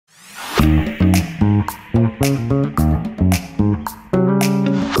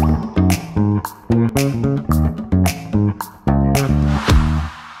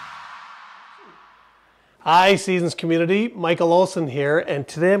Hi Seasons community, Michael Olson here, and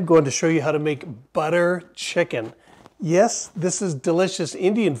today I'm going to show you how to make butter chicken. Yes, this is delicious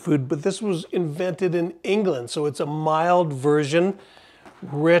Indian food, but this was invented in England, so it's a mild version,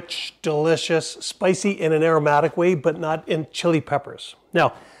 rich, delicious, spicy in an aromatic way, but not in chili peppers.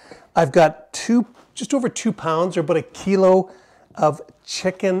 Now, I've got just over 2 pounds, or about a kilo of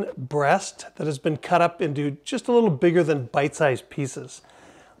chicken breast that has been cut up into just a little bigger than bite-sized pieces.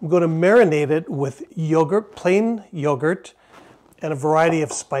 I'm going to marinate it with yogurt, plain yogurt, and a variety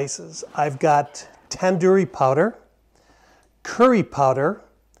of spices. I've got tandoori powder, curry powder,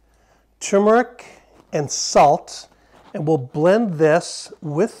 turmeric, and salt, and we'll blend this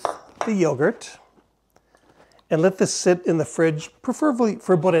with the yogurt and let this sit in the fridge, preferably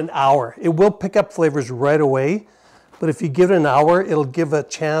for about an hour. It will pick up flavors right away, but if you give it an hour, it'll give a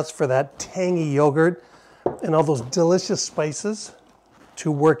chance for that tangy yogurt and all those delicious spices to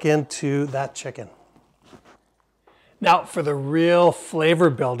work into that chicken. Now for the real flavor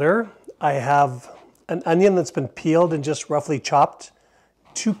builder, I have an onion that's been peeled and just roughly chopped,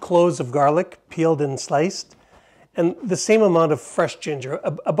 2 cloves of garlic peeled and sliced, and the same amount of fresh ginger,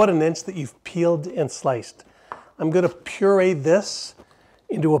 about an inch that you've peeled and sliced. I'm going to puree this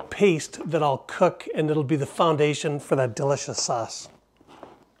into a paste that I'll cook, and it'll be the foundation for that delicious sauce.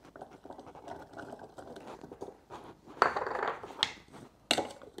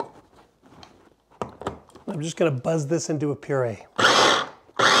 I'm just going to buzz this into a puree.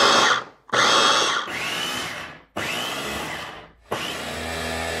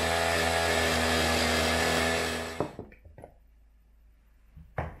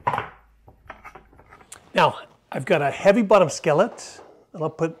 Now, I've got a heavy bottom skillet, and I'll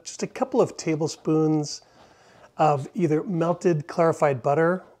put just a couple of tablespoons of either melted clarified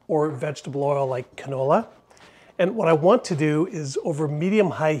butter or vegetable oil like canola. And what I want to do is, over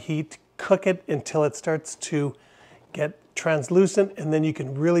medium-high heat, cook it until it starts to get translucent, and then you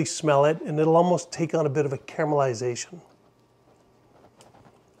can really smell it, and it'll almost take on a bit of a caramelization.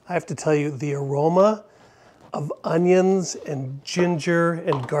 I have to tell you, the aroma of onions and ginger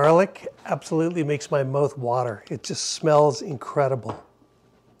and garlic absolutely makes my mouth water. It just smells incredible.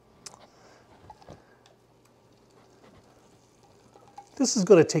 This is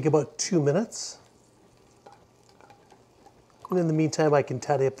going to take about 2 minutes. And in the meantime, I can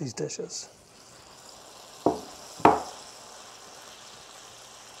tidy up these dishes.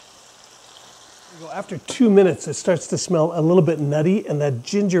 After 2 minutes, it starts to smell a little bit nutty, and that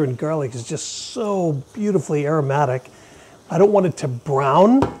ginger and garlic is just so beautifully aromatic. I don't want it to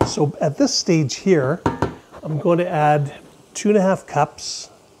brown, so at this stage here, I'm going to add 2.5 cups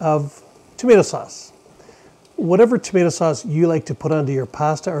of tomato sauce. Whatever tomato sauce you like to put onto your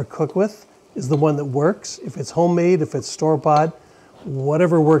pasta or cook with is the one that works. If it's homemade, if it's store-bought,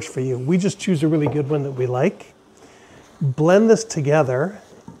 whatever works for you. We just choose a really good one that we like. Blend this together,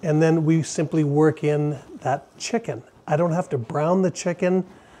 and then we simply work in that chicken. I don't have to brown the chicken.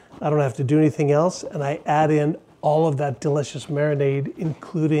 I don't have to do anything else, and I add in all of that delicious marinade,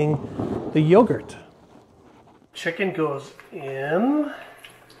 including the yogurt. Chicken goes in,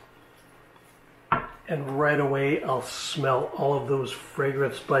 and right away I'll smell all of those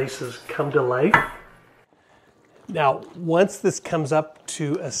fragrant spices come to life. Now, once this comes up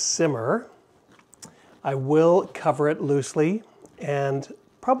to a simmer, I will cover it loosely and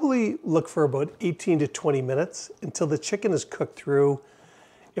probably look for about 18 to 20 minutes until the chicken is cooked through.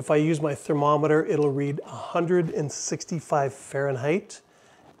 If I use my thermometer, it'll read 165 Fahrenheit,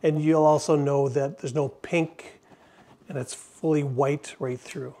 and you'll also know that there's no pink and it's fully white right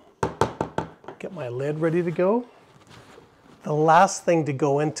through. Get my lid ready to go. The last thing to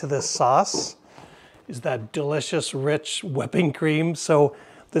go into this sauce is that delicious, rich whipping cream. So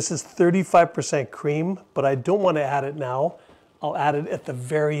this is 35% cream, but I don't want to add it now. I'll add it at the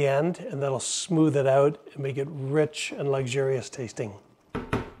very end, and that'll smooth it out and make it rich and luxurious tasting.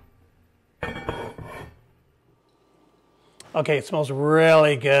 Okay, it smells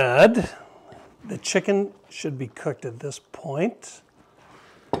really good. The chicken should be cooked at this point.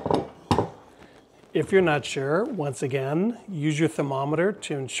 If you're not sure, once again, use your thermometer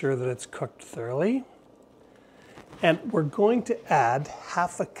to ensure that it's cooked thoroughly. And we're going to add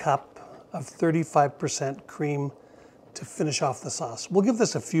 1/2 cup of 35% cream to finish off the sauce. We'll give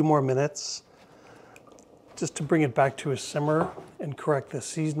this a few more minutes just to bring it back to a simmer and correct the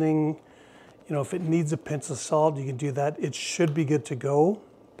seasoning. You know, if it needs a pinch of salt, you can do that. It should be good to go,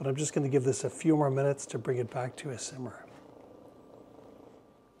 but I'm just going to give this a few more minutes to bring it back to a simmer.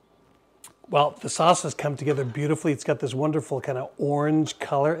 Well, the sauce has come together beautifully. It's got this wonderful kind of orange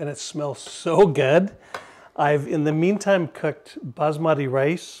color and it smells so good. I've, in the meantime, cooked basmati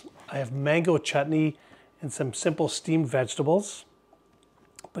rice. I have mango chutney and some simple steamed vegetables.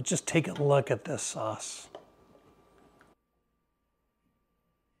 But just take a look at this sauce.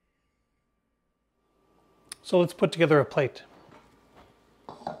 So let's put together a plate.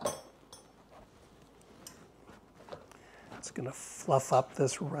 It's going to fluff up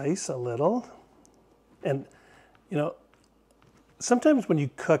this rice a little. And, you know, sometimes when you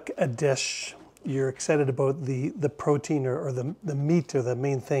cook a dish, you're excited about the protein or the meat or the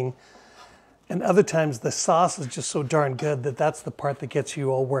main thing. And other times the sauce is just so darn good that that's the part that gets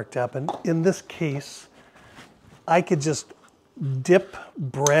you all worked up. And in this case, I could just dip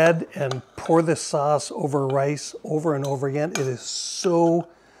bread and pour this sauce over rice over and over again. It is so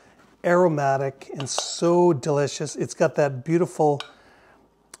aromatic and so delicious. It's got that beautiful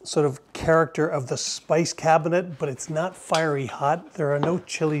sort of character of the spice cabinet, but it's not fiery hot. There are no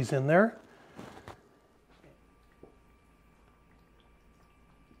chilies in there.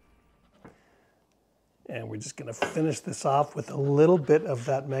 And we're just going to finish this off with a little bit of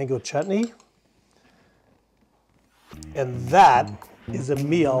that mango chutney. And that is a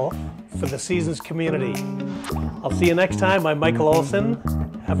meal for the Seasons community. I'll see you next time. I'm Michael Olson.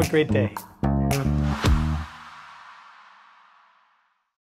 Have a great day.